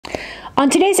On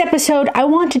today's episode, I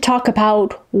want to talk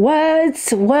about words,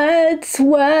 to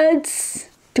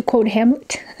quote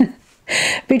Hamlet.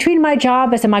 Between my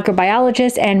job as a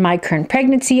microbiologist and my current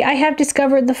pregnancy, I have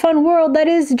discovered the fun world that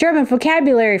is German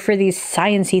vocabulary for these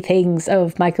sciency things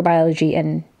of microbiology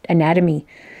and anatomy.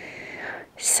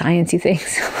 Sciency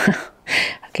things.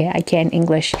 Okay, I can't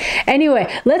English.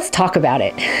 Anyway, let's talk about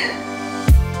it.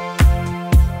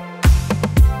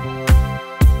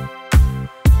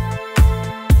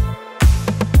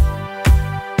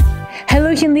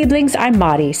 Hallöchen Lieblings, I'm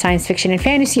Mari, science fiction and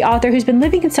fantasy author who's been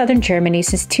living in southern Germany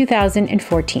since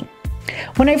 2014.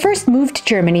 When I first moved to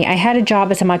Germany, I had a job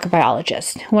as a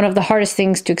microbiologist. One of the hardest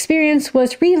things to experience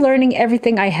was relearning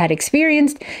everything I had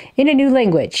experienced in a new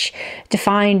language, to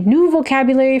find new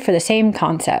vocabulary for the same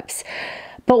concepts.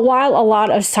 But while a lot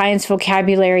of science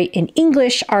vocabulary in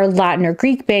English are Latin or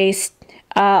Greek based,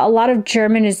 a lot of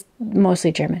German is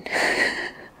mostly German.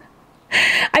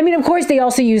 I mean, of course, they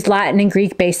also use Latin and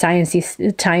Greek-based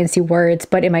sciencey words,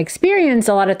 but in my experience,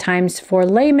 a lot of times for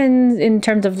laymen, in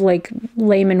terms of like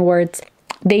layman words,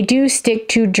 they do stick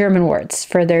to German words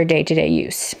for their day-to-day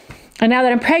use. And now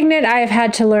that I'm pregnant, I have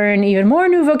had to learn even more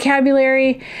new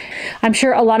vocabulary. I'm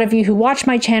sure a lot of you who watch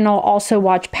my channel also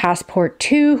watch Passport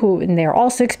 2, and they're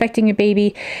also expecting a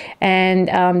baby, and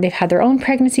they've had their own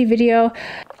pregnancy video.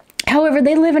 However,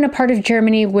 they live in a part of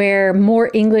Germany where more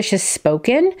English is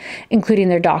spoken, including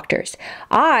their doctors.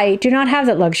 I do not have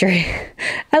that luxury.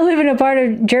 I live in a part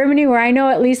of Germany where I know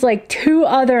at least like 2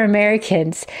 other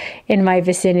Americans in my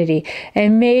vicinity.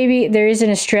 And maybe there is an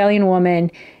Australian woman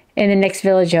in the next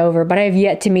village over, but I have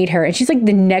yet to meet her. And she's like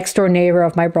the next door neighbor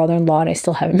of my brother-in-law, and I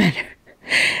still haven't met her.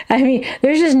 I mean,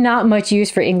 there's just not much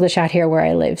use for English out here where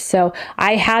I live. So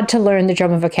I had to learn the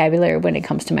German vocabulary when it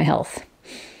comes to my health.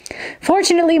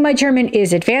 Fortunately, my German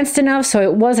is advanced enough, so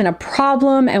it wasn't a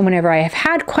problem, and whenever I have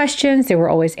had questions, they were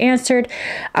always answered.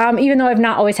 Even though I've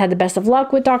not always had the best of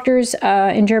luck with doctors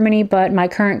in Germany, but my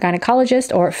current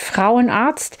gynecologist, or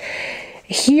Frauenarzt,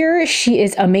 here, she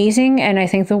is amazing, and I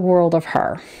think the world of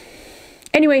her.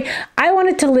 Anyway, I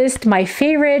wanted to list my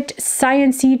favorite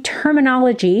science-y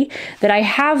terminology that I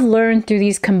have learned through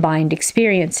these combined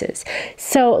experiences.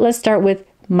 So let's start with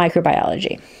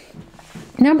microbiology.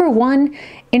 Number 1,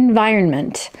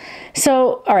 environment.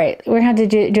 So, all right, we're going to have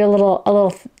to do a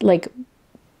little like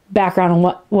background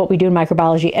on what we do in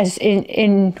microbiology as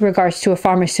in regards to a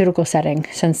pharmaceutical setting,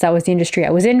 since that was the industry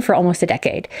I was in for almost a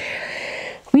decade.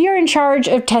 We are in charge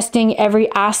of testing every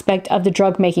aspect of the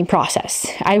drug making process.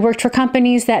 I worked for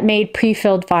companies that made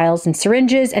pre-filled vials and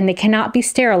syringes, and they cannot be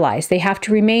sterilized. They have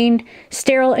to remain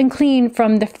sterile and clean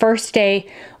from the first day,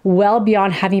 well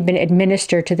beyond having been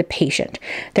administered to the patient.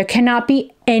 There cannot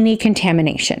be any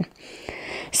contamination.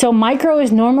 So micro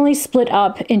is normally split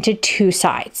up into 2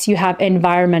 sides. You have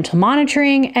environmental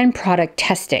monitoring and product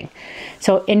testing.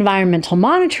 So environmental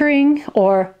monitoring,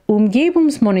 or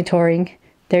Umgebungsmonitoring,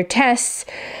 their tests.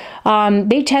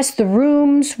 They test the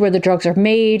rooms where the drugs are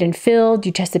made and filled.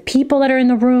 You test the people that are in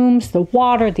the rooms, the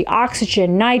water, the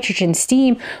oxygen, nitrogen,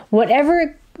 steam,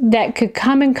 whatever that could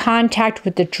come in contact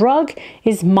with the drug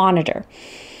is monitored.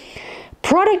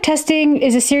 Product testing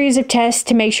is a series of tests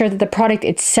to make sure that the product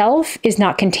itself is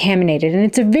not contaminated. And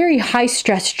it's a very high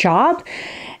stress job.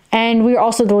 And we're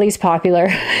also the least popular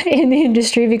in the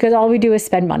industry because all we do is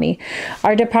spend money.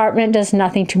 Our department does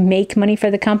nothing to make money for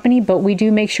the company, but we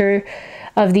do make sure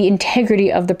of the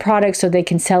integrity of the product so they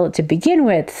can sell it to begin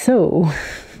with. So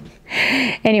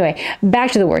anyway,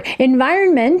 back to the word.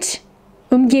 Environment,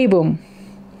 Umgebung.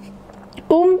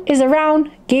 Is around,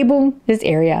 Gebung is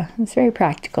area. It's very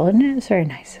practical, isn't it? It's very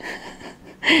nice.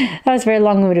 That was a very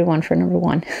long-winded one for number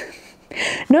 1.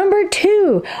 Number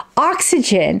 2,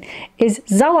 oxygen is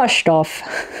Sauerstoff,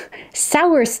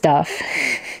 sour stuff.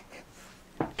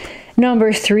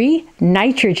 Number 3,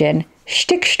 nitrogen,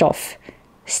 Stickstoff,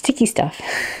 sticky stuff.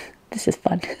 This is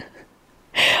fun.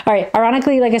 All right,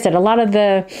 ironically, like I said, a lot of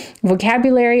the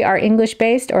vocabulary are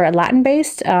English-based or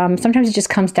Latin-based. Sometimes it just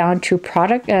comes down to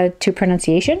to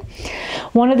pronunciation.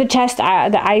 One of the tests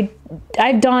that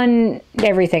I've done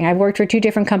everything. I've worked for 2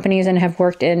 different companies and have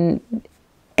worked in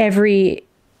every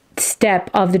step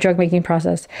of the drug making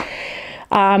process.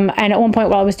 And at one point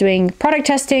while I was doing product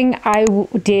testing, I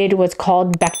did what's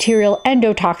called bacterial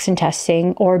endotoxin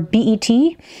testing, or BET.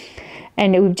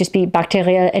 And it would just be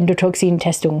bacterial endotoxin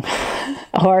testung,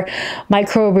 or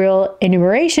microbial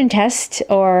enumeration test,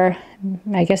 or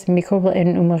I guess microbial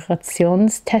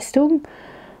Enumerationsstestung,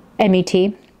 MET.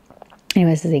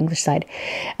 Anyways, this is the English side.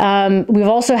 We've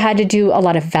also had to do a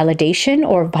lot of validation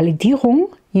or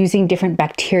Validierung using different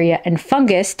bacteria and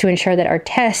fungus to ensure that our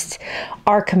tests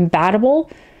are compatible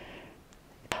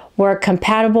were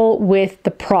compatible with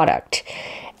the product.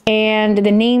 And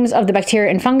the names of the bacteria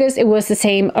and fungus, it was the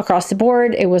same across the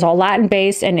board. It was all Latin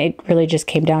based, and it really just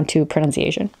came down to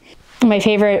pronunciation. My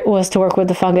favorite was to work with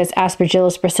the fungus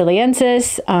Aspergillus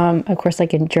brasiliensis. Of course,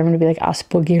 like in German, it would be like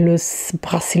Aspergillus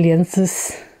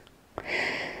brasiliensis.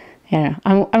 Yeah,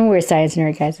 I'm a weird science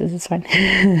nerd, guys. This is fun.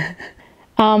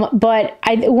 But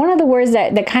one of the words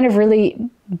that kind of really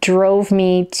drove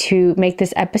me to make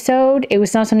this episode, it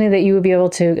was not something that you would be able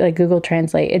to like Google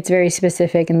Translate. It's very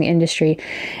specific in the industry.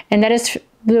 And that is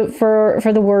for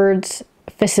the words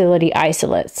facility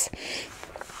isolates.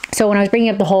 So when I was bringing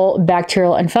up the whole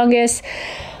bacterial and fungus,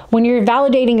 when you're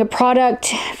validating a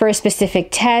product for a specific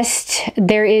test,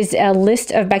 there is a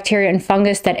list of bacteria and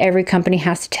fungus that every company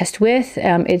has to test with.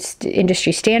 It's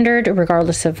industry standard,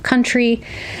 regardless of country.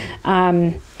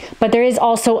 But there is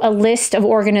also a list of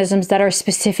organisms that are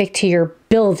specific to your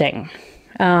building.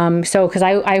 So, because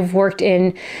I've worked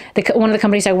in, one of the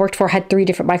companies I worked for had 3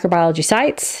 different microbiology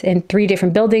sites in 3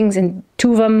 different buildings, and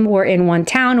 2 of them were in one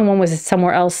town and one was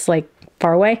somewhere else, like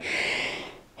far away.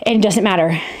 And it doesn't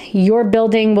matter. Your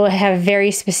building will have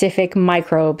very specific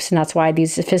microbes, and that's why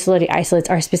these facility isolates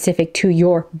are specific to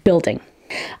your building.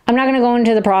 I'm not going to go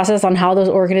into the process on how those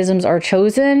organisms are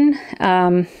chosen,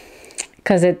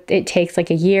 because it takes like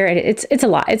a year, and it's a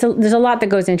lot. There's a lot that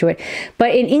goes into it.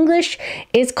 But in English,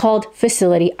 it's called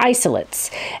facility isolates,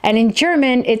 and in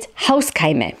German, it's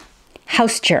Hauskeime,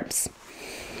 house germs,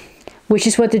 which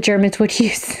is what the Germans would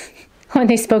use when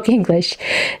they spoke English.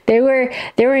 There were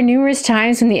numerous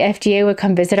times when the FDA would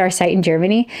come visit our site in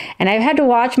Germany, and I've had to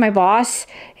watch my boss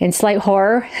in slight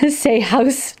horror say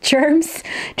house germs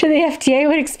to the FDA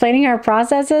when explaining our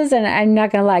processes, and I'm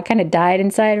not gonna lie, I kind of died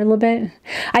inside a little bit.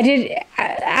 I did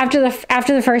after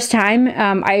the first time.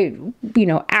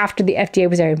 After the FDA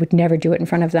was there, I would never do it in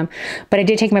front of them, but I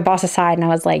did take my boss aside and I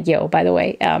was like, "Yo, by the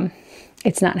way,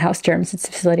 it's not house germs, it's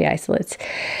facility isolates."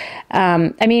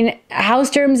 I mean, house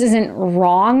germs isn't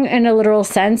wrong in a literal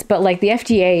sense, but like the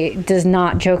FDA does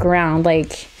not joke around.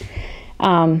 Like,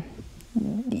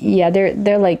 yeah, they're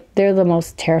the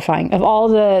most terrifying of all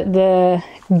the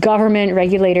government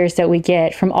regulators that we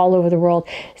get from all over the world.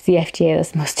 It's the FDA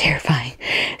that's the most terrifying.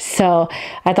 So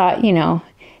I thought,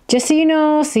 just so you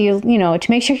know, to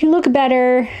make sure you look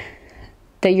better,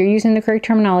 that you're using the correct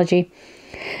terminology.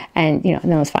 And that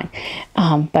was fine.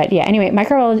 But yeah, anyway,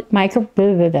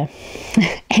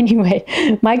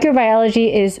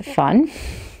 microbiology is fun.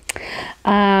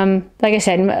 Like I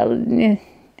said,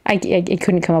 I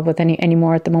couldn't come up with any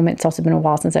more at the moment. It's also been a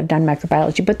while since I've done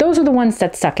microbiology, but those are the ones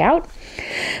that stuck out.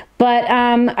 But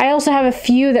I also have a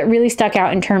few that really stuck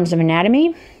out in terms of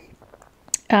anatomy.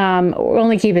 We're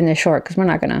only keeping this short because we're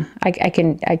not gonna. I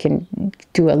can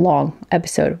do a long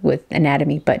episode with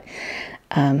anatomy, but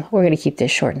we're going to keep this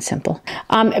short and simple.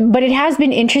 But it has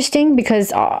been interesting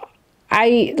because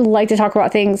I like to talk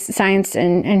about things, science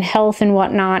and health and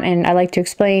whatnot, and I like to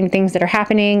explain things that are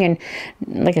happening. And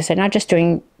like I said, not just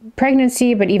during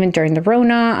pregnancy, but even during the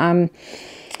Rona,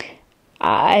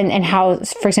 and how,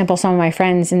 for example, some of my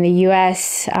friends in the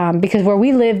U.S., because where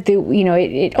we live,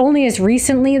 it only is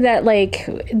recently that like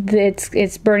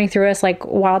it's burning through us like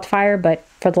wildfire, but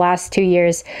for the last 2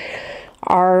 years,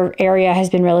 our area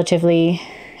has been relatively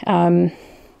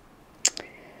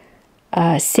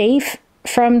safe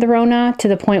from the Rona, to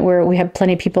the point where we have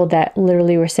plenty of people that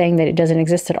literally were saying that it doesn't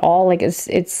exist at all. Like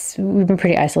we've been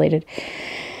pretty isolated.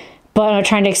 But I'm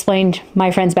trying to explain to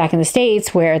my friends back in the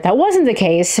States where that wasn't the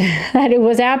case, that it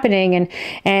was happening,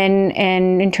 and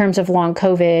in terms of long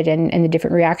COVID and the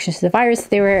different reactions to the virus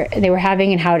they were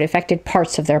having and how it affected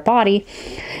parts of their body.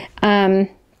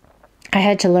 I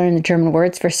had to learn the German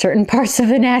words for certain parts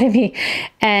of anatomy,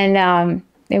 and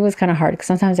it was kind of hard because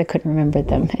sometimes I couldn't remember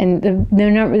them. And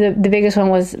the biggest one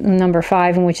was number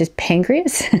 5, which is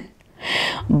pancreas.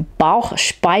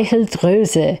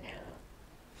 Bauchspeicheldrüse.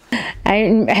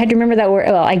 I had to remember that word.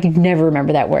 Well, I could never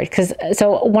remember that word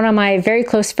so one of my very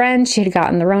close friends, she had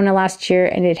gotten the Rona last year,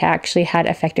 and it actually had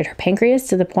affected her pancreas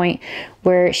to the point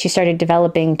where she started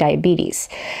developing diabetes.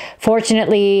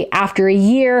 Fortunately, after a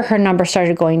year, her number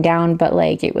started going down, but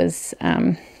like it was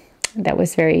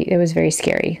very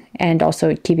scary, and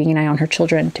also keeping an eye on her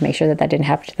children to make sure that didn't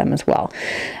happen to them as well.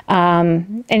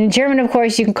 And in German, of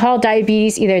course, you can call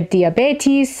diabetes either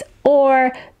Diabetes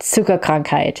or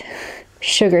Zuckerkrankheit.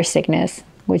 Sugar sickness,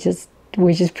 which is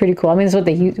pretty cool. I mean, that's what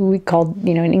we called,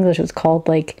 in English it was called,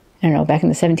 like, I don't know, back in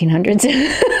the 1700s.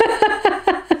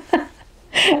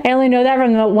 I only know that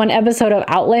from the one episode of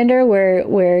Outlander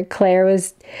where Claire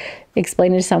was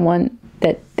explaining to someone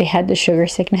that they had the sugar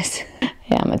sickness.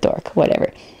 Yeah, I'm a dork,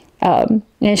 whatever.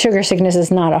 And sugar sickness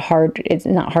is not it's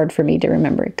not hard for me to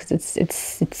remember because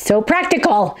it's so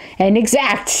practical and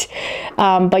exact.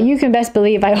 But you can best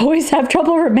believe I always have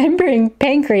trouble remembering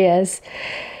pancreas.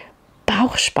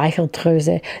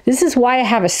 Bauchspeicheldrüse. This is why I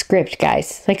have a script,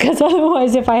 guys. Like, because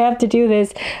otherwise, if I have to do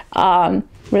this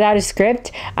without a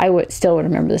script, I still would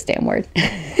remember this damn word.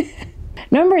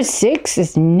 Number 6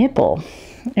 is nipple.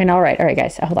 And all right,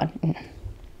 guys, hold on.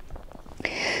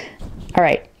 All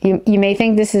right, you may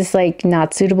think this is like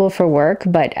not suitable for work,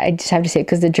 but I just have to say it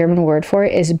because the German word for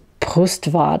it is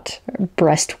Breastwort, or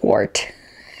breastwort.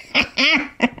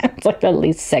 It's like the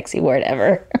least sexy word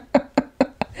ever.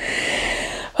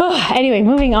 Anyway,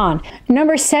 moving on.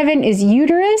 Number 7 is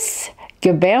uterus,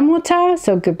 Gebärmutter.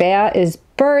 So Gebär is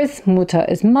birth, Mutter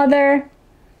is mother.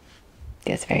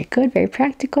 That's very good, very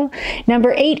practical.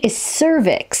 Number 8 is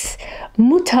cervix,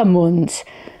 Muttermund,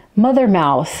 mother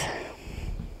mouth.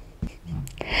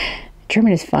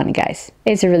 German is fun, guys.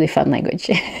 It's a really fun language.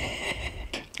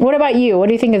 What about you? What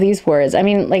do you think of these words? I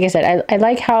mean, like I said, I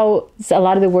like how a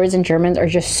lot of the words in German are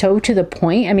just so to the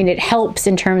point. I mean, it helps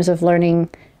in terms of learning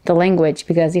the language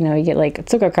because, you know, you get like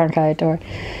Zuckerkrankheit or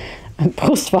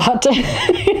Brustwort.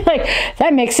 Like,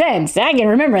 that makes sense. I can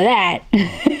remember that.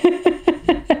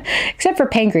 Except for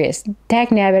pancreas.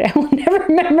 Dagnabbit, I will never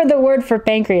remember the word for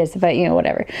pancreas, but you know,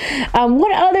 whatever.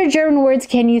 What other German words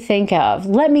can you think of?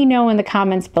 Let me know in the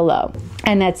comments below.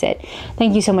 And that's it.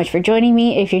 Thank you so much for joining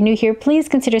me. If you're new here, please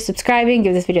consider subscribing.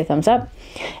 Give this video a thumbs up.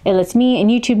 It lets me and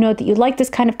YouTube know that you like this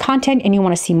kind of content and you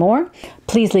want to see more.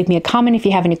 Please leave me a comment if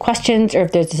you have any questions or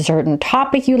if there's a certain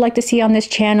topic you'd like to see on this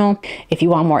channel. If you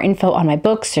want more info on my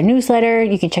books or newsletter,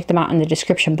 you can check them out in the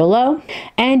description below.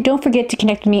 And don't forget to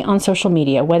connect with me on social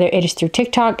media, whether it is through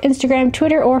TikTok, Instagram,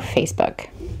 Twitter, or Facebook.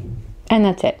 And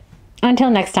that's it.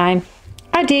 Until next time,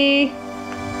 adi!